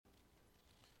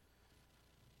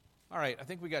All right, I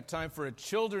think we got time for a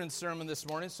children's sermon this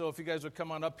morning, so if you guys would come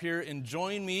on up here and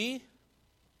join me.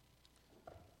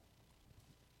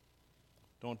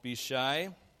 Don't be shy.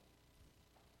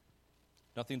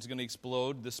 Nothing's going to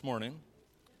explode this morning.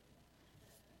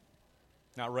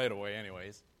 Not right away,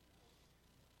 anyways.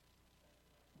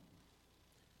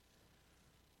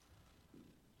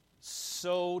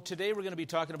 So today we're going to be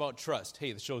talking about trust.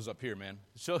 Hey, the show's up here, man.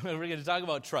 We're going to talk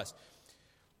about trust.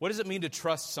 What does it mean to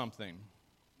trust something?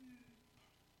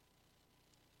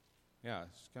 Yeah,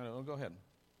 it's kind of. Oh, go ahead.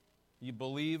 You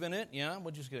believe in it? Yeah.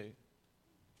 What'd you say?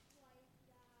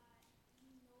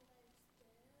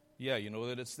 Yeah, you know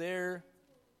that it's there.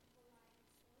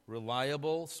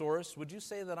 Reliable source. Would you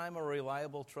say that I'm a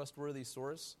reliable, trustworthy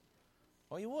source?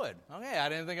 Oh, you would. Okay, I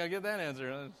didn't think I'd get that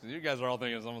answer. You guys are all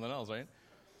thinking of something else, right?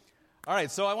 All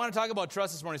right, so I want to talk about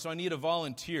trust this morning, so I need a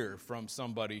volunteer from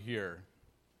somebody here.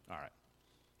 All right.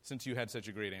 Since you had such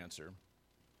a great answer,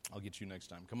 I'll get you next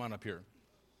time. Come on up here.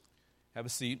 Have a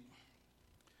seat.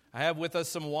 I have with us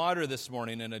some water this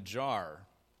morning in a jar.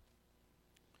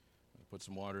 I'll put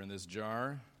some water in this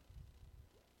jar.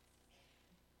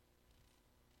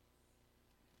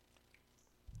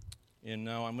 And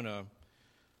now I'm going to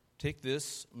take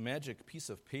this magic piece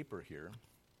of paper here.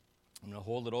 I'm going to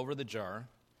hold it over the jar.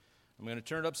 I'm going to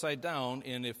turn it upside down,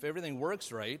 and if everything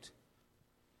works right,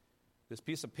 this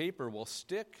piece of paper will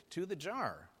stick to the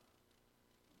jar.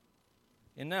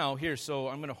 And now, here, so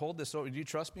I'm going to hold this over. Do you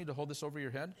trust me to hold this over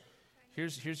your head?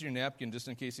 Here's your napkin, just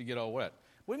in case you get all wet.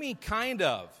 What do you mean, kind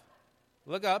of?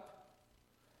 Look up.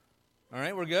 All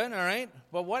right, we're good? All right.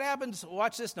 But what happens,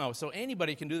 watch this now. So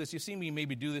anybody can do this. You've seen me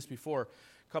maybe do this before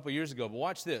a couple years ago, but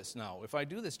watch this now. If I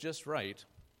do this just right,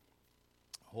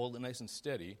 hold it nice and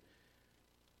steady.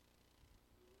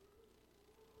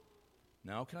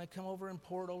 Now can I come over and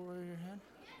pour it over your head?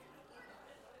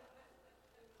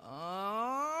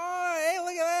 Oh, hey,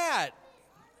 look at that.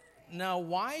 Now,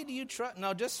 why do you trust?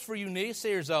 Now, just for you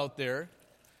naysayers out there,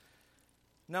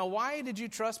 now, why did you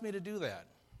trust me to do that?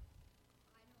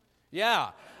 Yeah,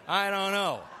 I don't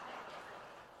know.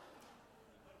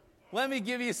 Let me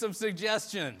give you some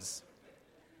suggestions.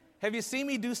 Have you seen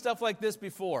me do stuff like this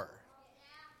before?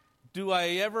 Do I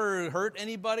ever hurt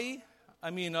anybody? I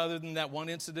mean, other than that one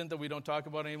incident that we don't talk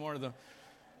about anymore, the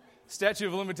statute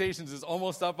of limitations is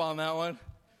almost up on that one.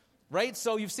 Right?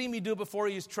 So you've seen me do it before.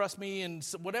 You trust me, and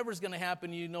whatever's going to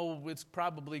happen, you know it's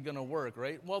probably going to work,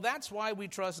 right? Well, that's why we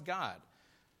trust God.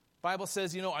 Bible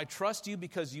says, I trust you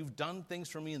because you've done things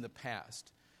for me in the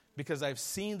past, because I've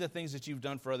seen the things that you've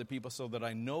done for other people, so that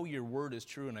I know your word is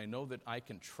true, and I know that I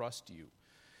can trust you.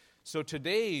 So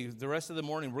today, the rest of the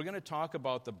morning, we're going to talk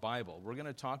about the Bible. We're going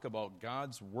to talk about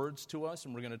God's words to us,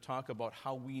 and we're going to talk about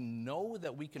how we know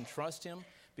that we can trust him,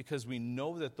 because we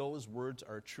know that those words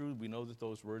are true. We know that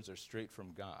those words are straight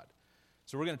from God.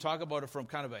 So we're going to talk about it from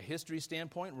kind of a history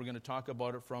standpoint. We're going to talk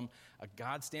about it from a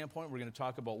God standpoint. We're going to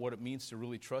talk about what it means to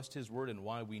really trust his word and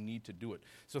why we need to do it.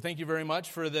 So thank you very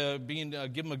much for give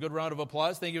them a good round of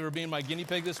applause. Thank you for being my guinea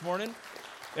pig this morning.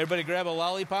 Everybody grab a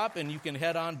lollipop, and you can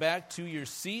head on back to your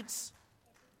seats.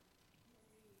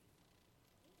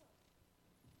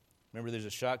 Remember, there's a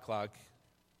shot clock.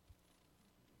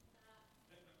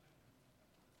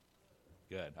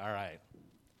 Good. All right.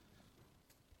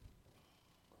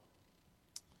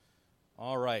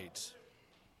 All right.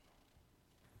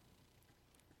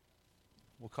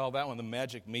 We'll call that one the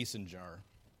Magic Mason Jar.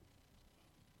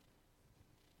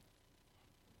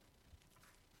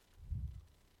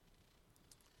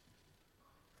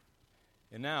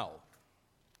 And now,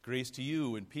 grace to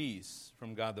you and peace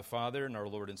from God the Father and our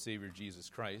Lord and Savior Jesus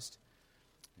Christ.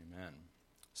 Amen.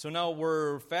 So now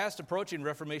we're fast approaching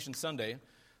Reformation Sunday.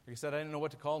 Like I said, I didn't know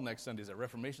what to call next Sunday. Is it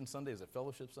Reformation Sunday? Is it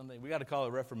Fellowship Sunday? We got to call it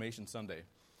Reformation Sunday.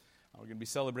 We're going to be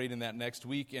celebrating that next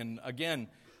week. And again,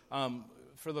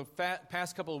 for the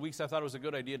past couple of weeks, I thought it was a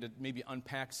good idea to maybe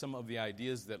unpack some of the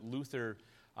ideas that Luther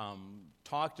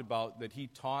talked about, that he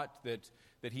taught, that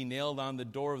he nailed on the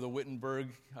door of the Wittenberg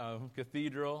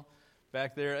Cathedral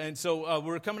back there. And so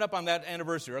we're coming up on that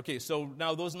anniversary. Okay, so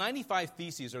now those 95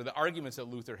 theses are the arguments that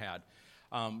Luther had,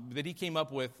 that he came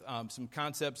up with some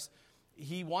concepts.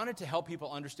 He wanted to help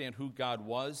people understand who God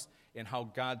was and how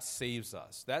God saves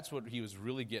us. That's what he was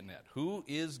really getting at. Who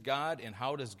is God and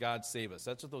how does God save us?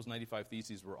 That's what those 95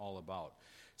 theses were all about.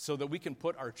 So that we can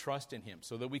put our trust in him,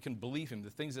 so that we can believe him.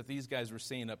 The things that these guys were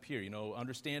saying up here,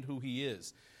 understand who he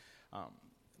is.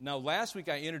 Now, last week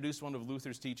I introduced one of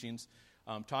Luther's teachings,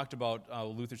 talked about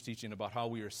Luther's teaching about how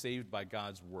we are saved by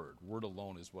God's word. Word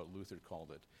alone is what Luther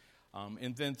called it.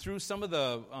 And then through some of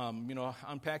the,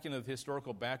 unpacking of the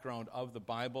historical background of the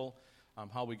Bible,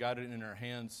 how we got it in our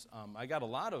hands. I got a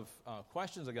lot of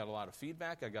questions. I got a lot of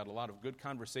feedback. I got a lot of good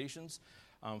conversations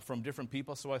from different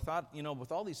people. So I thought,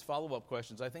 with all these follow-up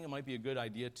questions, I think it might be a good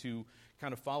idea to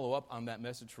kind of follow up on that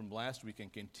message from last week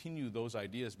and continue those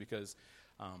ideas, because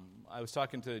I was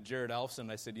talking to Jared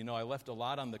Alfson. I said, I left a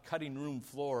lot on the cutting room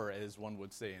floor, as one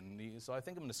would say. And so I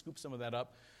think I'm going to scoop some of that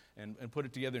up and put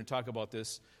it together and talk about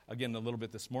this again a little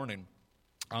bit this morning.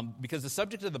 Because the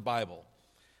subject of the Bible,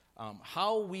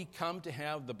 how we come to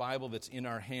have the Bible that's in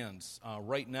our hands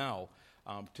right now,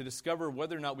 to discover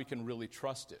whether or not we can really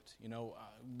trust it.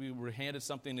 We were handed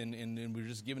something and we were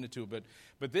just giving it to it.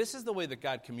 But this is the way that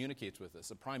God communicates with us,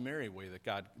 the primary way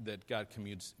that God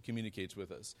communicates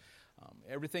with us.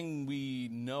 Everything we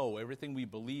know, everything we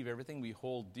believe, everything we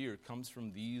hold dear comes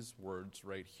from these words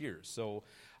right here. So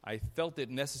I felt it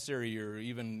necessary or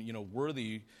even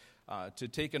worthy to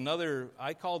take another,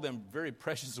 I call them very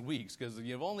precious weeks, because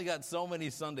you've only got so many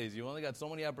Sundays, you've only got so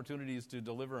many opportunities to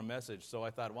deliver a message. So I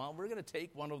thought, we're going to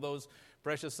take one of those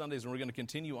precious Sundays and we're going to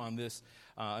continue on this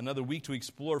another week to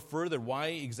explore further why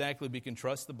exactly we can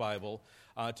trust the Bible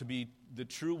to be the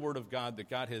true Word of God that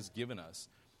God has given us.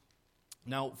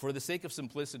 Now, for the sake of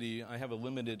simplicity, I have a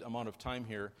limited amount of time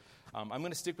here. I'm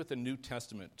going to stick with the New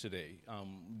Testament today,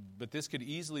 but this could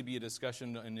easily be a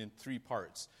discussion in three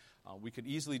parts. We could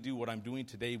easily do what I'm doing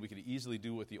today. We could easily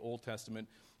do with the Old Testament,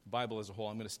 Bible as a whole.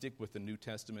 I'm going to stick with the New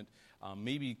Testament,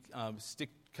 maybe stick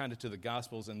kind of to the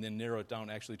Gospels and then narrow it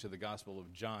down actually to the Gospel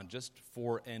of John, just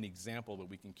for an example that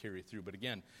we can carry through. But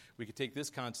again, we could take this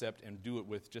concept and do it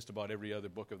with just about every other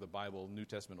book of the Bible, New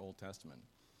Testament, Old Testament.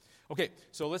 Okay,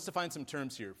 so let's define some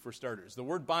terms here for starters. The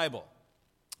word Bible,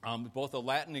 both a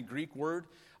Latin and Greek word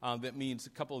that means a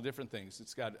couple of different things.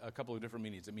 It's got a couple of different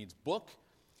meanings. It means book.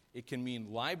 It can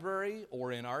mean library,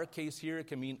 or in our case here, it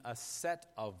can mean a set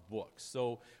of books.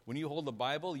 So when you hold the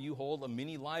Bible, you hold a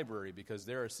mini library, because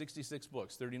there are 66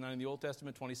 books, 39 in the Old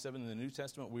Testament, 27 in the New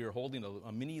Testament. We are holding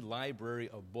a mini library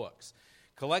of books.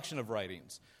 Collection of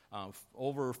writings.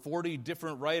 Over 40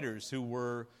 different writers who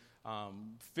were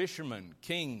fishermen,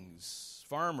 kings,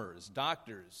 farmers,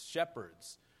 doctors,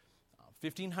 shepherds.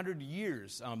 1,500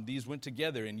 years these went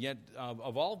together, and yet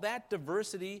of all that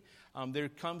diversity, there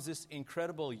comes this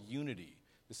incredible unity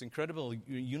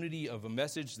of a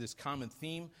message, this common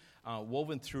theme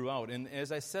woven throughout. And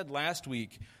as I said last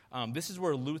week, this is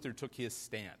where Luther took his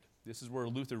stand. This is where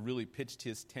Luther really pitched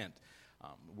his tent,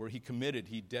 where he committed,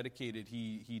 he dedicated,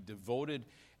 he devoted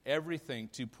everything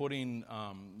to putting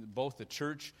both the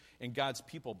church and God's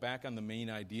people back on the main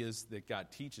ideas that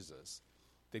God teaches us.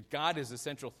 That God is the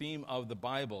central theme of the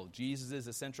Bible. Jesus is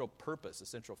the central purpose, the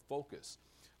central focus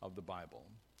of the Bible.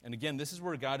 And again, this is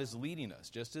where God is leading us,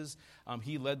 just as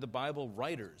he led the Bible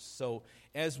writers. So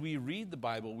as we read the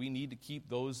Bible, we need to keep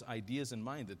those ideas in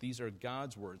mind, that these are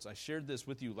God's words. I shared this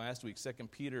with you last week, 2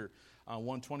 Peter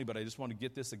 1:20, but I just want to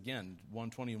get this again,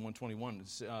 1:20 and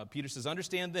 1:21. Peter says,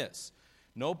 understand this.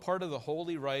 No part of the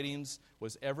holy writings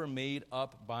was ever made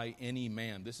up by any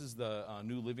man. This is the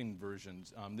New Living Version.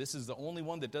 This is the only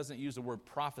one that doesn't use the word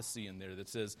prophecy in there, that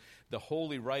says the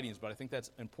holy writings. But I think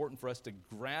that's important for us to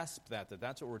grasp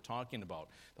that's what we're talking about.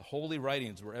 The holy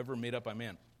writings were ever made up by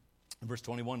man. Verse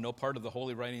 21, no part of the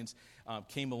holy writings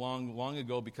came along long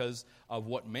ago because of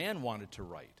what man wanted to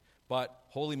write. But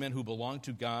holy men who belonged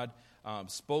to God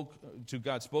spoke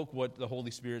what the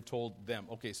Holy Spirit told them.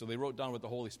 Okay, so they wrote down what the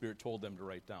Holy Spirit told them to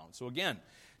write down. So again,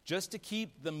 just to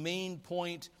keep the main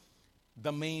point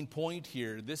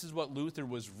here, this is what Luther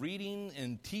was reading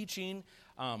and teaching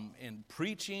and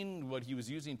preaching, what he was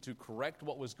using to correct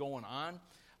what was going on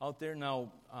out there.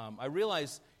 Now, I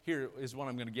realize here is what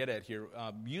I'm going to get at here.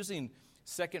 Using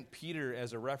 2 Peter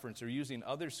as a reference, or using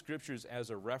other scriptures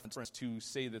as a reference to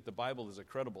say that the Bible is a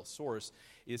credible source,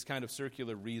 is kind of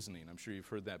circular reasoning. I'm sure you've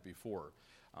heard that before.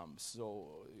 So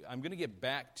I'm going to get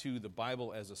back to the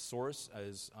Bible as a source,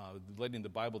 as letting the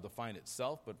Bible define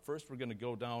itself. But first we're going to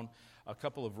go down a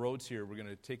couple of roads here. We're going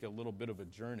to take a little bit of a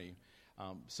journey.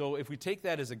 So if we take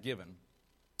that as a given,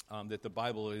 that the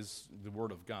Bible is the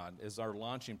Word of God, as our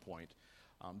launching point,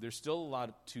 there's still a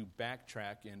lot to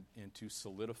backtrack and to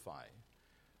solidify.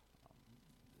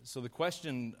 So the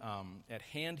question at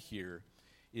hand here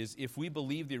is, if we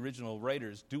believe the original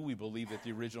writers, do we believe that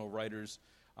the original writers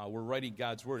were writing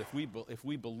God's word? If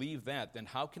we believe that, then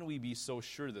how can we be so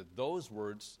sure that those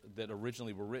words that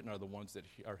originally were written are the ones that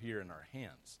are here in our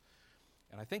hands?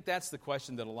 And I think that's the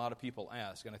question that a lot of people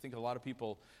ask. And I think a lot of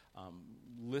people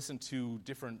listen to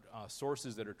different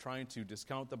sources that are trying to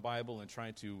discount the Bible and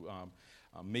trying to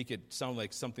make it sound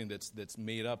like something that's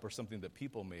made up, or something that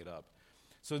people made up.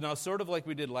 So now, sort of like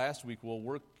we did last week, we'll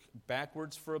work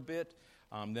backwards for a bit.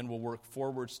 then we'll work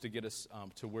forwards to get us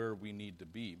to where we need to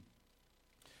be.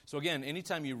 So again,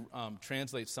 anytime you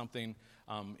translate something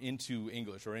into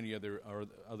English or any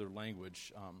other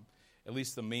language, at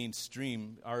least the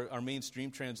mainstream, our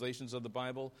mainstream translations of the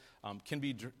Bible can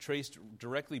be traced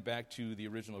directly back to the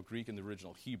original Greek and the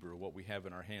original Hebrew, what we have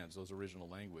in our hands, those original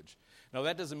language. Now,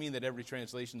 that doesn't mean that every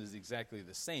translation is exactly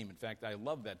the same. In fact, I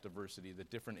love that diversity,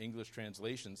 that different English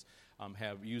translations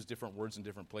have used different words in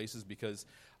different places, because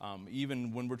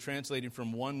even when we're translating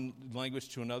from one language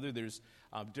to another, there's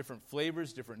different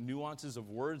flavors, different nuances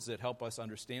of words that help us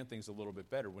understand things a little bit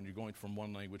better when you're going from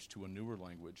one language to a newer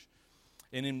language.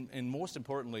 And most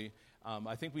importantly,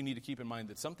 I think we need to keep in mind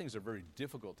that some things are very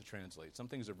difficult to translate. Some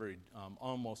things are very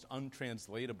almost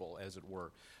untranslatable, as it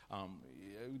were.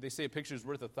 They say a picture is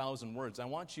worth 1,000 words. I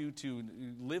want you to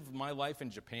live my life in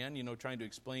Japan, trying to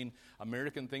explain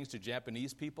American things to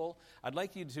Japanese people. I'd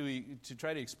like you to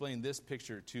try to explain this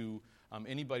picture to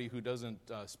anybody who doesn't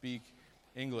speak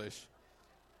English.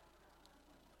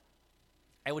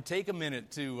 I would take a minute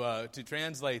to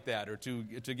translate that, or to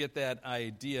get that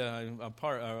idea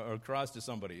across to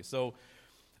somebody. So,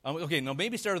 okay, now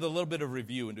maybe start with a little bit of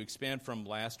review and to expand from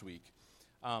last week.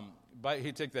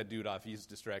 Hey, take that dude off. He's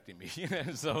distracting me.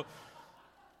 So,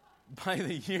 by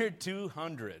the year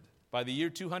 200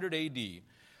 A.D.,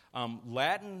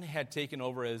 Latin had taken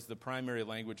over as the primary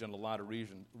language in a lot of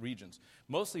regions,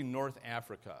 mostly North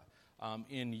Africa.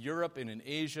 In Europe and in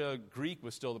Asia, Greek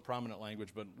was still the prominent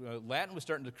language, but Latin was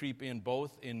starting to creep in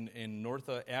both in North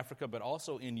Africa, but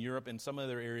also in Europe and some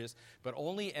other areas, but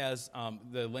only as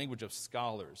the language of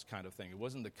scholars kind of thing. It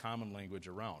wasn't the common language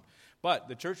around. But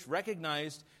the church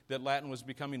recognized that Latin was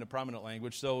becoming a prominent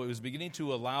language, so it was beginning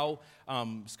to allow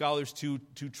scholars to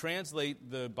translate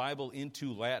the Bible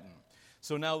into Latin.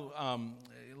 So now,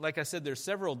 like I said, there's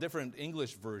several different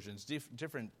English versions,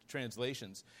 different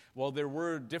translations. Well, there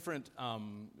were different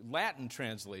Latin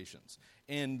translations,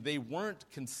 and they weren't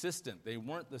consistent. They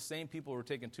weren't the same. People were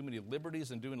taking too many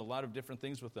liberties and doing a lot of different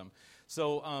things with them.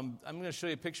 So I'm going to show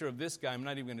you a picture of this guy. I'm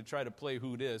not even going to try to play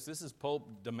who it is. This is Pope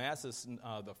Damasus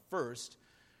the First,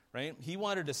 right? He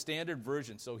wanted a standard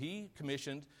version, so he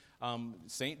commissioned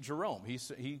St. Jerome.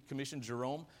 He commissioned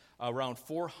Jerome around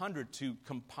 400 to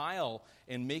compile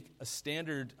and make a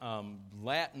standard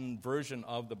Latin version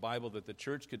of the Bible that the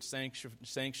church could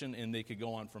sanction, and they could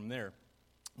go on from there.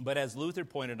 But as Luther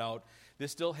pointed out,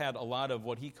 this still had a lot of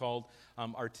what he called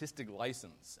artistic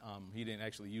license. He didn't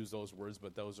actually use those words,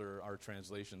 but those are our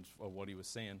translations of what he was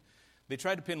saying. They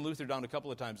tried to pin Luther down a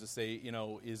couple of times to say,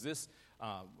 is this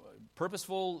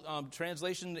purposeful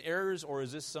translation errors, or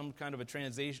is this some kind of a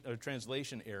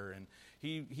translation error? And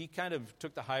he kind of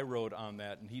took the high road on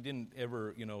that, and he didn't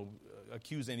ever,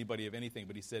 accuse anybody of anything.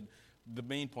 But he said the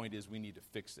main point is we need to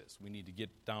fix this. We need to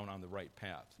get down on the right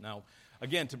path. Now,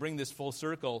 again, to bring this full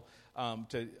circle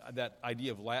to that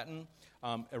idea of Latin,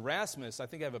 Erasmus, I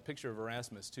think I have a picture of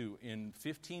Erasmus too. In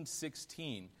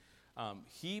 1516,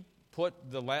 he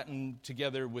put the Latin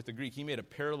together with the Greek. He made a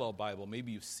parallel Bible.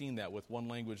 Maybe you've seen that, with one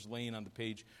language laying on the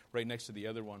page right next to the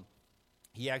other one.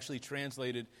 He actually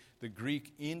translated the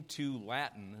Greek into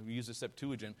Latin. We use the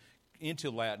Septuagint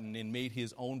into Latin and made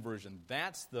his own version.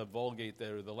 That's the Vulgate,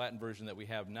 the Latin version that we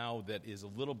have now, that is a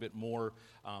little bit more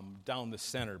down the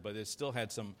center, but it still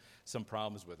had some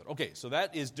problems with it. Okay, so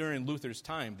that is during Luther's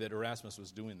time that Erasmus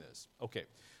was doing this. Okay,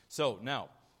 so now,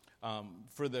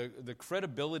 for the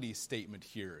credibility statement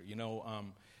here,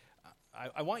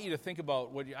 I want you to think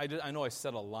about what I know I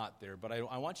said a lot there, but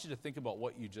I want you to think about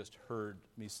what you just heard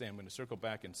me say. I'm going to circle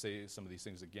back and say some of these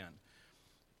things again.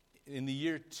 In the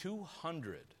year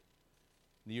 200,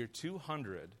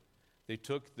 they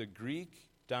took the Greek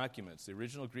documents, the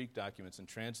original Greek documents, and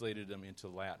translated them into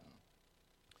Latin.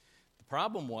 The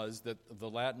problem was that the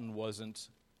Latin wasn't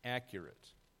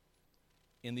accurate.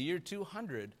 In the year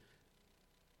 200,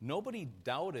 nobody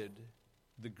doubted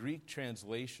the Greek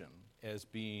translation as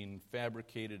being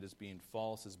fabricated, as being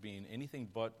false, as being anything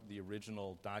but the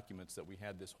original documents that we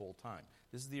had this whole time.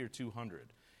 This is the year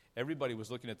 200. Everybody was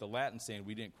looking at the Latin saying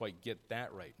we didn't quite get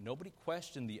that right. Nobody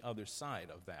questioned the other side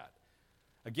of that.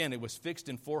 Again, it was fixed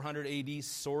in 400 AD,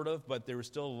 sort of, but there were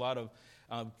still a lot of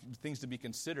things to be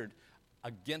considered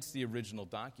against the original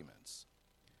documents.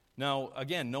 Now,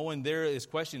 again, no one there is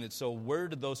questioning it, so where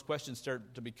did those questions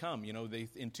start to become?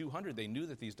 In 200, they knew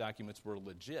that these documents were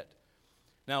legit.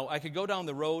 Now, I could go down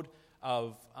the road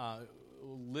of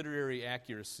literary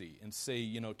accuracy and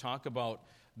say, talk about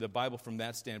the Bible from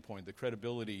that standpoint, the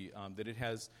credibility, that it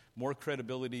has more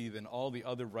credibility than all the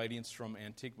other writings from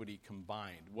antiquity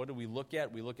combined. What do we look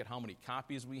at? We look at how many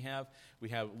copies we have.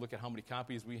 Look at how many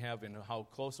copies we have and how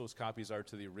close those copies are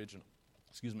to the original.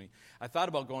 Excuse me. I thought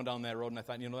about going down that road, and I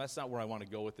thought, that's not where I want to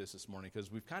go with this morning,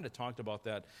 because we've kind of talked about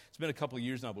that. It's been a couple of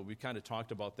years now, but we've kind of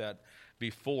talked about that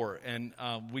before. And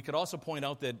we could also point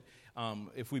out that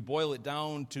if we boil it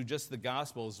down to just the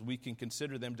Gospels, we can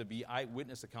consider them to be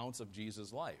eyewitness accounts of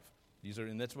Jesus' life.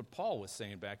 And that's what Paul was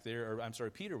saying back there,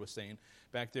 Peter was saying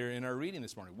back there in our reading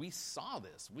this morning. We saw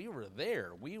this. We were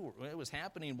there. It was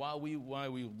happening while we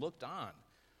looked on.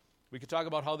 We could talk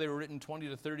about how they were written 20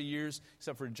 to 30 years,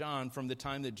 except for John, from the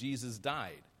time that Jesus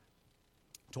died.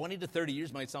 20 to 30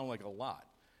 years might sound like a lot,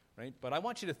 right? But I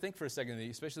want you to think for a second,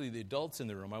 especially the adults in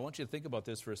the room, I want you to think about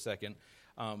this for a second.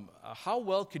 How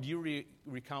well could you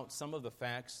recount some of the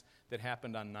facts that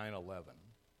happened on 9/11?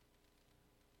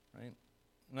 Right?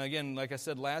 And again, like I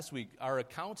said last week, our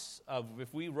accounts of,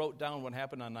 if we wrote down what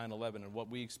happened on 9/11 and what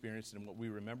we experienced and what we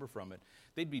remember from it,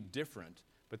 they'd be different.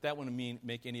 But that wouldn't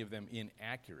make any of them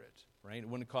inaccurate, right? It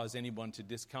wouldn't cause anyone to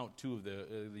discount two of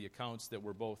the accounts that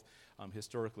were both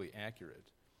historically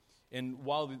accurate. And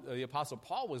while the Apostle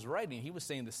Paul was writing, he was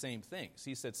saying the same things.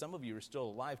 He said, some of you are still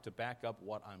alive to back up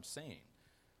what I'm saying.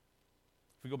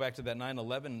 If we go back to that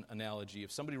 9/11 analogy,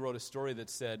 if somebody wrote a story that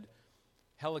said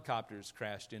helicopters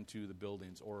crashed into the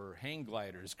buildings or hang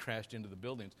gliders crashed into the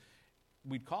buildings,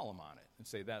 we'd call them on it and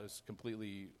say that was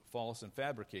completely false and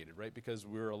fabricated, right? Because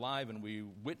we were alive and we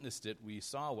witnessed it, we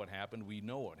saw what happened, we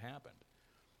know what happened.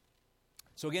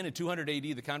 So again, in 200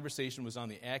 AD, the conversation was on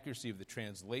the accuracy of the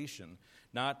translation,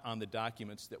 not on the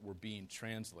documents that were being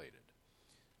translated.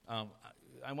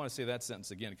 I want to say that sentence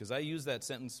again, because I used that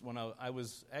sentence when I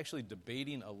was actually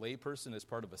debating a layperson as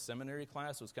part of a seminary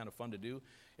class. It was kind of fun to do,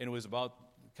 and it was about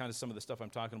kind of some of the stuff I'm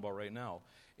talking about right now.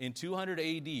 In 200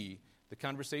 AD, the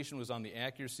conversation was on the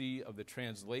accuracy of the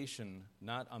translation,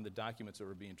 not on the documents that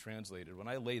were being translated. When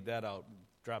I laid that out,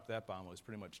 dropped that bomb, it was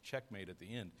pretty much checkmate at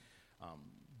the end.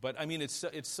 But, I mean, it's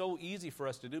so easy for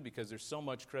us to do because there's so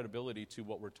much credibility to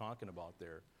what we're talking about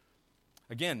there.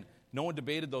 Again, no one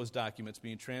debated those documents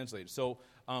being translated. So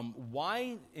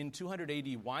why, in 200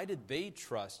 AD, why did they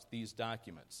trust these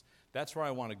documents? That's where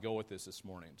I want to go with this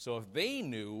morning. So if they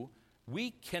knew,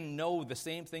 we can know the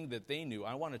same thing that they knew.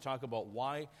 I want to talk about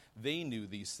why they knew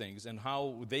these things and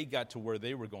how they got to where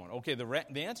they were going. Okay,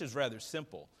 the answer is rather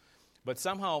simple, but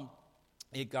somehow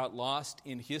it got lost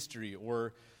in history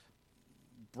or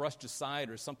brushed aside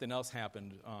or something else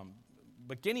happened.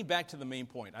 But getting back to the main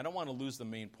point, I don't want to lose the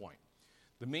main point.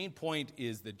 The main point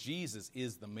is that Jesus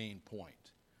is the main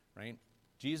point, right?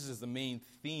 Jesus is the main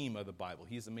theme of the Bible.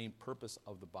 He's the main purpose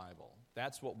of the Bible.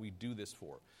 That's what we do this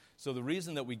for. So the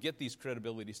reason that we get these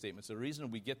credibility statements, the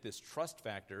reason we get this trust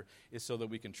factor is so that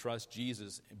we can trust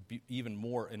Jesus even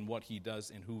more in what he does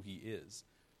and who he is.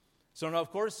 So now, of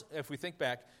course, if we think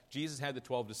back, Jesus had the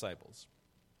 12 disciples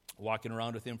walking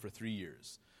around with him for 3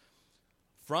 years.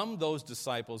 From those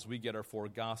disciples, we get our 4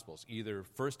 Gospels, either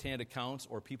firsthand accounts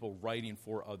or people writing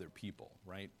for other people,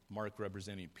 right? Mark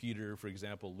representing Peter, for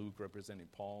example, Luke representing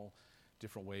Paul,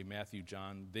 different way, Matthew,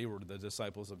 John, they were the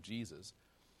disciples of Jesus.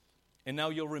 And now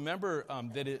you'll remember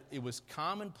that it was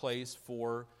commonplace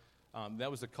for,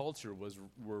 that was the culture, was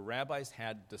where rabbis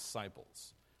had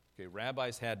disciples. Okay,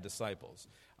 rabbis had disciples.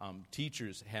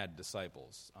 Teachers had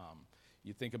disciples.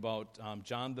 You think about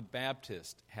John the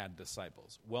Baptist had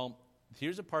disciples. Well,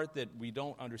 here's a part that we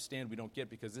don't understand, we don't get,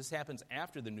 because this happens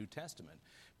after the New Testament.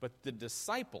 But the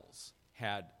disciples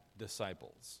had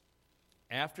disciples.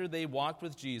 After they walked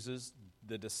with Jesus,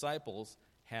 the disciples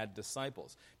had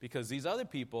disciples. Because these other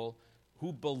people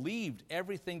who believed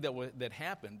everything that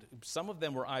happened, some of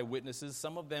them were eyewitnesses,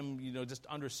 some of them just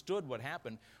understood what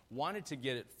happened, wanted to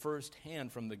get it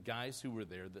firsthand from the guys who were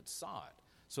there that saw it.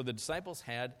 So the disciples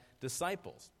had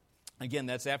disciples. Again,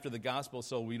 that's after the gospel,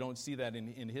 so we don't see that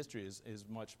in history as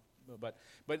much. But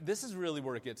this is really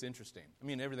where it gets interesting. I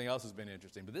mean, everything else has been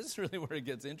interesting, but this is really where it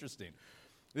gets interesting.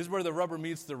 This is where the rubber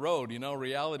meets the road,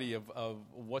 reality of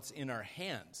what's in our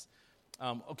hands.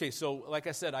 Okay, so like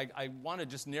I said, I want to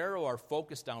just narrow our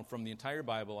focus down from the entire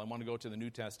Bible. I want to go to the New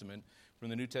Testament. From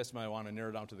the New Testament, I want to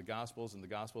narrow down to the Gospels. And the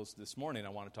Gospels this morning, I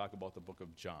want to talk about the book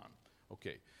of John.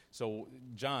 Okay, so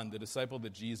John, the disciple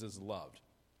that Jesus loved.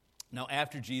 Now,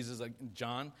 after Jesus,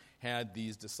 John had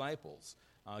these disciples.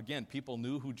 Again, people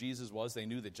knew who Jesus was. They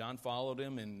knew that John followed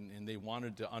him, and they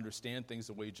wanted to understand things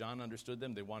the way John understood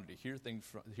them. They wanted to hear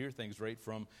things right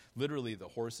from literally the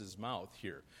horse's mouth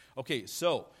here. Okay,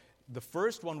 so the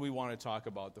first one we want to talk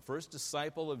about, the first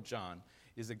disciple of John,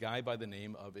 is a guy by the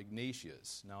name of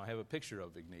Ignatius. Now, I have a picture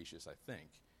of Ignatius, I think,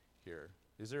 here.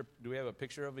 Do we have a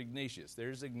picture of Ignatius?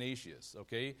 There's Ignatius,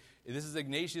 okay? This is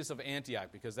Ignatius of Antioch,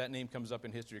 because that name comes up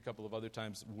in history a couple of other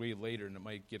times way later, and it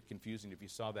might get confusing if you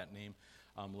saw that name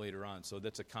later on. So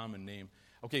that's a common name.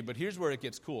 Okay, but here's where it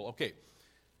gets cool. Okay,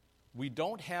 we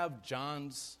don't have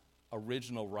John's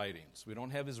original writings. We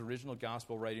don't have his original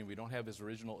gospel writing. We don't have his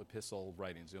original epistle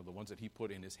writings, the ones that he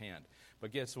put in his hand.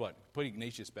 But guess what? Put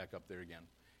Ignatius back up there again.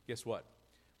 Guess what?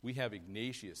 We have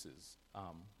Ignatius's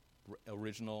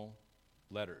original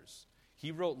letters.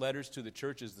 He wrote letters to the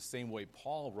churches the same way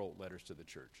Paul wrote letters to the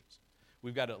churches.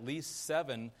 We've got at least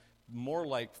 7, more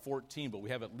like 14, but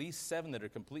we have at least 7 that are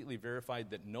completely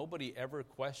verified that nobody ever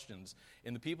questions.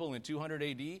 And the people in 200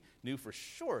 AD knew for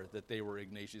sure that they were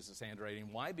Ignatius' handwriting.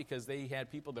 Why? Because they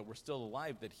had people that were still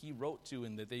alive that he wrote to,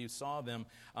 and that they saw them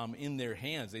in their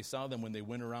hands. They saw them when they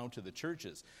went around to the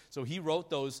churches. So he wrote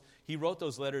those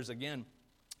letters again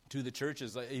to the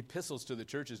churches, epistles to the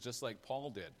churches, just like Paul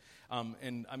did.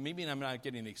 And maybe I'm not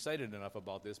getting excited enough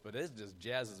about this, but it just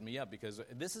jazzes me up, because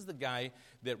this is the guy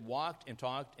that walked and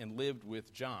talked and lived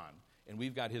with John, and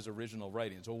we've got his original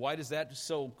writings. Well, why is that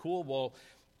so cool? Well,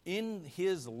 in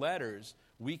his letters,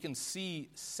 we can see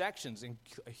sections,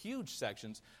 huge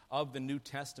sections, of the New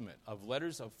Testament, of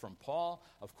letters from Paul,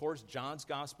 of course, John's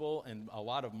gospel, and a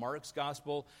lot of Mark's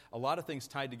gospel, a lot of things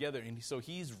tied together. And so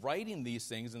he's writing these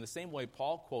things in the same way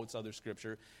Paul quotes other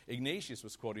scripture. Ignatius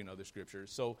was quoting other scripture.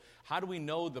 So how do we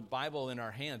know the Bible in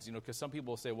our hands? Because some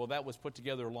people will say, well, that was put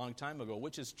together a long time ago,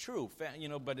 which is true,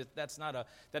 but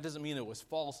that doesn't mean it was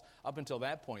false up until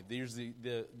that point. They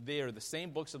are the same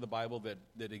books of the Bible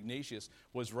that Ignatius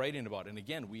was writing about. And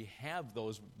again, we have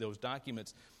those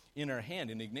documents in our hand.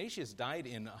 And Ignatius died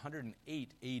in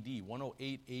 108 AD,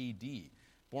 108 AD.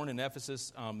 Born in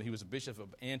Ephesus, he was a bishop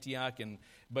of Antioch.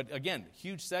 But again,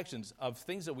 huge sections of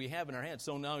things that we have in our hands.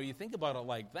 So now you think about it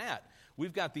like that.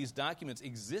 We've got these documents,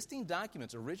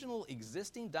 original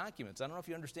existing documents. I don't know if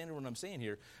you understand what I'm saying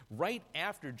here. Right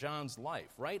after John's life,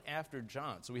 right after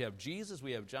John. So we have Jesus,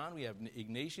 we have John, we have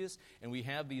Ignatius, and we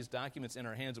have these documents in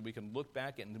our hands that we can look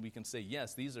back at and we can say,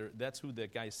 yes, that's who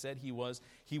that guy said he was.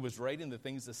 He was writing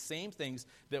the same things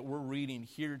that we're reading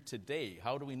here today.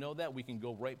 How do we know that? We can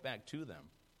go right back to them.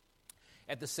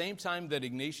 At the same time that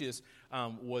Ignatius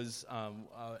was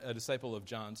a disciple of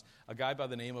John's, a guy by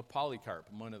the name of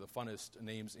Polycarp, one of the funnest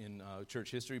names in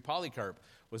church history. Polycarp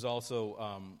was also,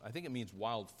 I think it means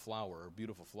wild flower, or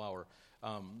beautiful flower,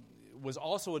 was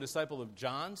also a disciple of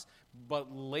John's,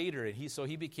 but later,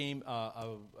 he became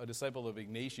a disciple of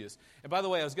Ignatius. And by the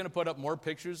way, I was going to put up more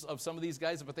pictures of some of these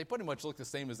guys, but they pretty much look the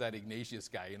same as that Ignatius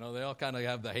guy. They all kind of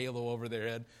have the halo over their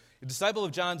head. A disciple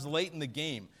of John's late in the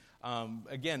game.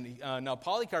 Now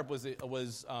Polycarp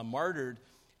was martyred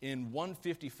in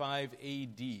 155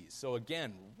 A.D. So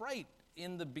again, right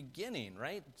in the beginning,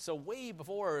 right? So way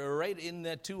before, or right in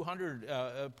that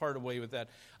 200 part away with that.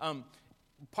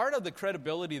 Part of the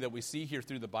credibility that we see here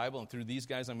through the Bible and through these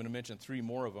guys, I'm going to mention three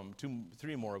more of them.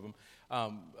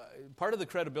 Part of the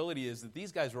credibility is that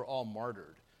these guys were all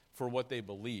martyred for what they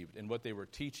believed and what they were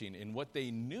teaching and what they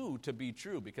knew to be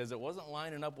true, because it wasn't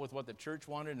lining up with what the church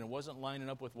wanted and it wasn't lining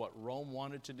up with what Rome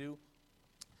wanted to do.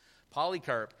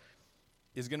 Polycarp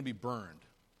is going to be burned,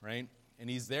 right? And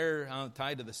he's there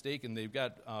tied to the stake, and they've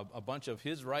got a bunch of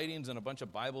his writings and a bunch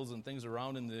of Bibles and things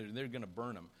around, and they're going to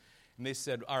burn him. And they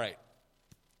said, all right,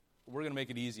 we're going to make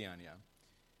it easy on you.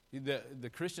 The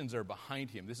Christians are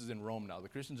behind him. This is in Rome now. The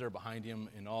Christians are behind him,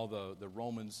 and all the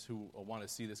Romans who want to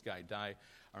see this guy die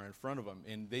are in front of him.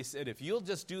 And they said, if you'll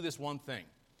just do this one thing,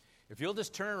 if you'll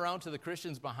just turn around to the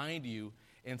Christians behind you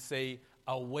and say,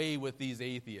 away with these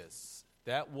atheists,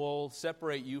 that will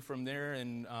separate you from there,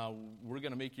 and we're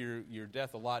going to make your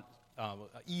death a lot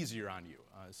easier on you.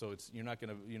 So you're not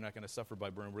going to suffer by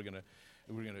burn. We're going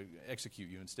to execute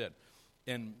you instead.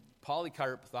 And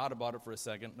Polycarp thought about it for a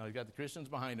second. Now, he's got the Christians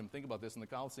behind him. Think about this in the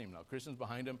Colosseum now. Christians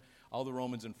behind him, all the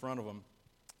Romans in front of him.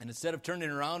 And instead of turning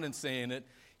around and saying it,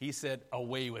 he said,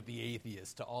 away with the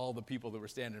atheists, to all the people that were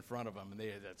standing in front of him. And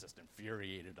that just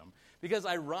infuriated them. Because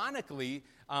ironically,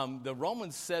 the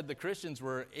Romans said the Christians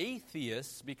were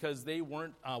atheists because they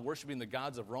weren't worshiping the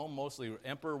gods of Rome, mostly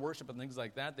emperor worship and things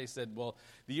like that. They said, well,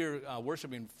 you're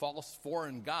worshiping false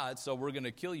foreign gods, so we're going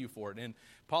to kill you for it. And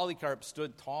Polycarp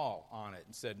stood tall on it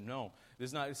and said, no, this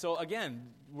is not. So again,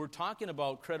 we're talking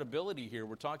about credibility here.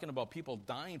 We're talking about people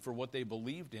dying for what they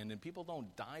believed in, and people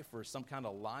don't die for some kind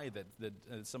of lie that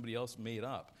somebody else made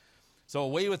up. So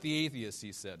away with the atheists,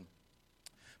 he said.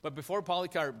 But before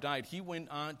Polycarp died, he went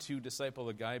on to disciple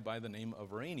a guy by the name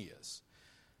of Irenaeus.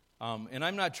 And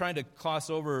I'm not trying to gloss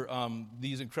over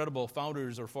these incredible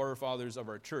founders or forefathers of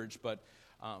our church, but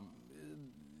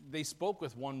they spoke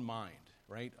with one mind.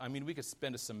 right? I mean, we could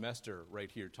spend a semester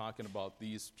right here talking about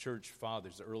these church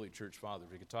fathers, the early church fathers.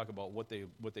 We could talk about what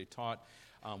they taught,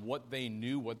 what they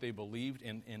knew, what they believed,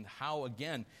 and how,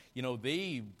 again,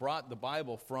 they brought the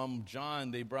Bible from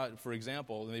John. They brought, for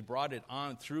example, they brought it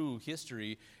on through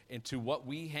history into what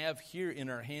we have here in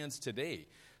our hands today.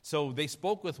 So they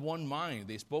spoke with one mind.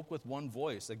 They spoke with one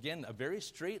voice. Again, a very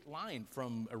straight line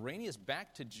from Irenaeus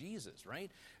back to Jesus,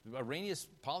 right? Irenaeus,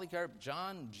 Polycarp,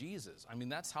 John, Jesus. I mean,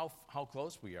 that's how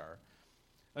close we are.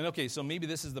 And okay, so maybe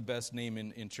this is the best name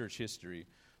in church history.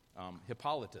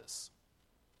 Hippolytus.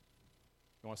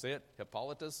 You want to say it?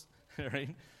 Hippolytus, right?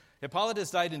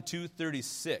 Hippolytus died in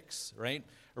 236, right?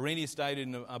 Irenaeus died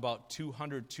in about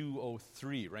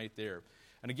 203, right there.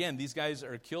 And again, these guys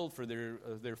are killed for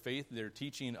their faith, their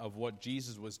teaching of what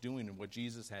Jesus was doing and what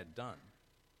Jesus had done.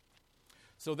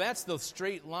 So that's the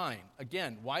straight line.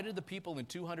 Again, why did the people in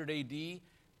 200 A.D.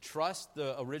 trust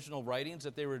the original writings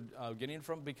that they were getting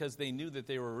from? Because they knew that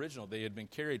they were original. They had been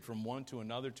carried from one to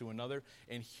another,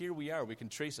 and here we are. We can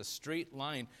trace a straight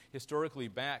line historically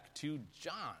back to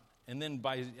John, and then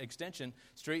by extension,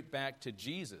 straight back to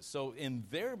Jesus. So in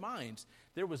their minds,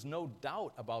 there was no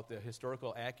doubt about the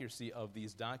historical accuracy of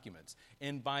these documents.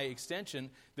 And by extension,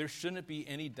 there shouldn't be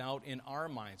any doubt in our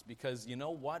minds, because you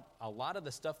know what? A lot of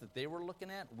the stuff that they were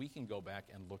looking at, we can go back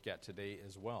and look at today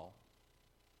as well.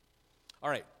 All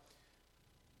right,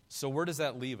 so where does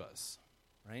that leave us,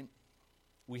 right?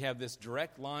 We have this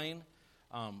direct line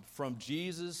from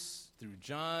Jesus through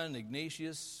John,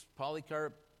 Ignatius,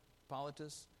 Polycarp,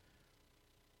 Hippolytus.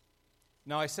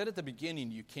 Now, I said at the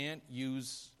beginning, you can't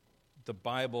use the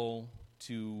Bible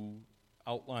to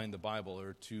outline the Bible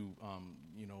or to,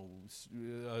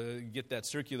 get that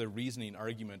circular reasoning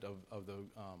argument of the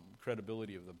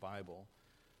credibility of the Bible.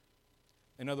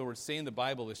 In other words, saying the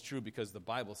Bible is true because the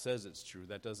Bible says it's true,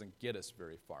 that doesn't get us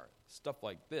very far. Stuff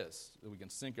like this that we can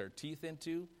sink our teeth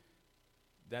into,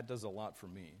 that does a lot for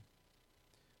me.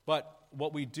 But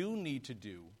what we do need to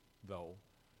do, though,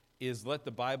 is let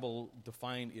the Bible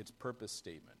define its purpose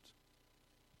statement.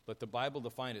 Let the Bible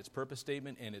define its purpose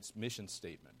statement and its mission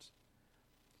statement.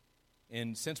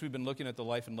 And since we've been looking at the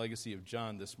life and legacy of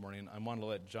John this morning, I want to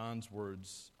let John's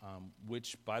words,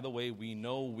 which, by the way, we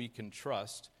know we can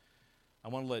trust, I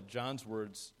want to let John's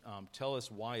words tell us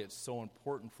why it's so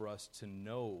important for us to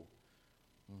know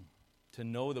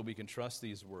that we can trust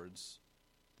these words,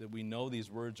 that we know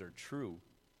these words are true.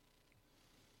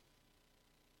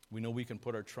 We know we can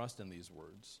put our trust in these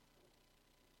words.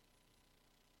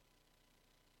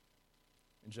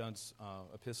 In John's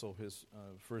epistle, his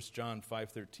 1 John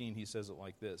 5:13, he says it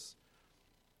like this: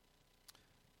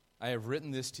 I have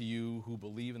written this to you who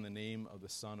believe in the name of the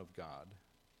Son of God,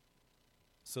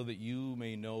 so that you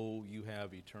may know you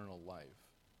have eternal life.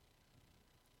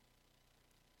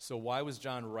 So why was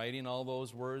John writing all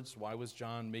those words? Why was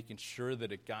John making sure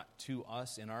that it got to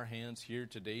us in our hands here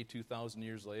today, 2,000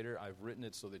 years later? I've written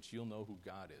it so that you'll know who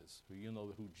God is, you'll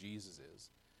know who Jesus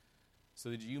is, so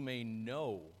that you may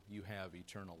know you have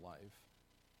eternal life.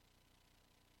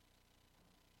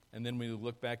 And then when we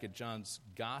look back at John's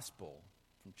gospel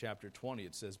from chapter 20,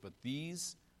 it says, but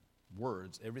these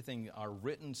words, everything, are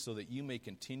written so that you may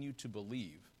continue to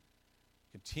believe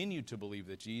that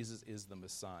Jesus is the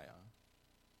Messiah,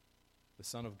 the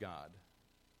Son of God,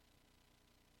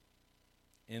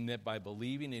 and that by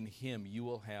believing in him you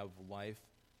will have life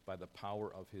by the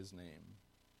power of his name.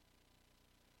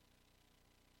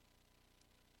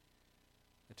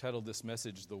 I titled this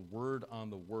message, The Word on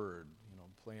the Word.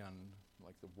 Play on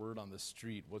like the word on the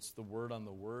street. What's the word on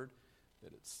the word?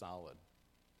 That it's solid,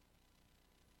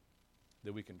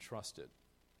 that we can trust it,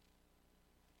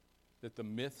 that the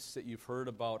myths that you've heard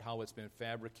about how it's been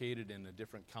fabricated in a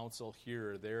different council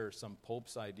here or there, or some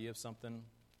pope's idea of something,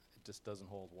 it just doesn't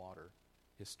hold water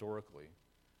historically,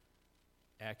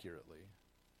 accurately.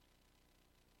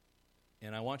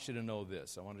 And I want you to know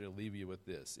this. I wanted to leave you with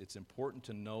this. It's important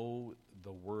to know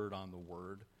the word on the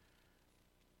word,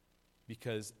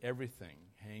 because everything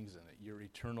hangs in it. Your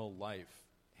eternal life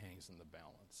hangs in the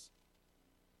balance.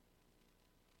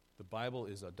 The Bible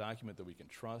is a document that we can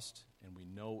trust and we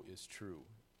know is true.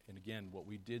 And again, what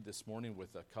we did this morning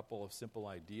with a couple of simple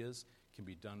ideas can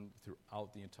be done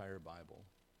throughout the entire Bible.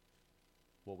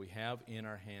 What we have in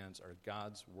our hands are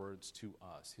God's words to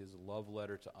us, his love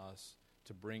letter to us,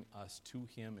 to bring us to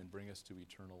him and bring us to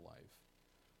eternal life.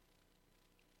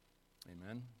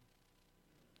 Amen?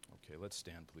 Okay, let's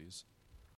stand, please.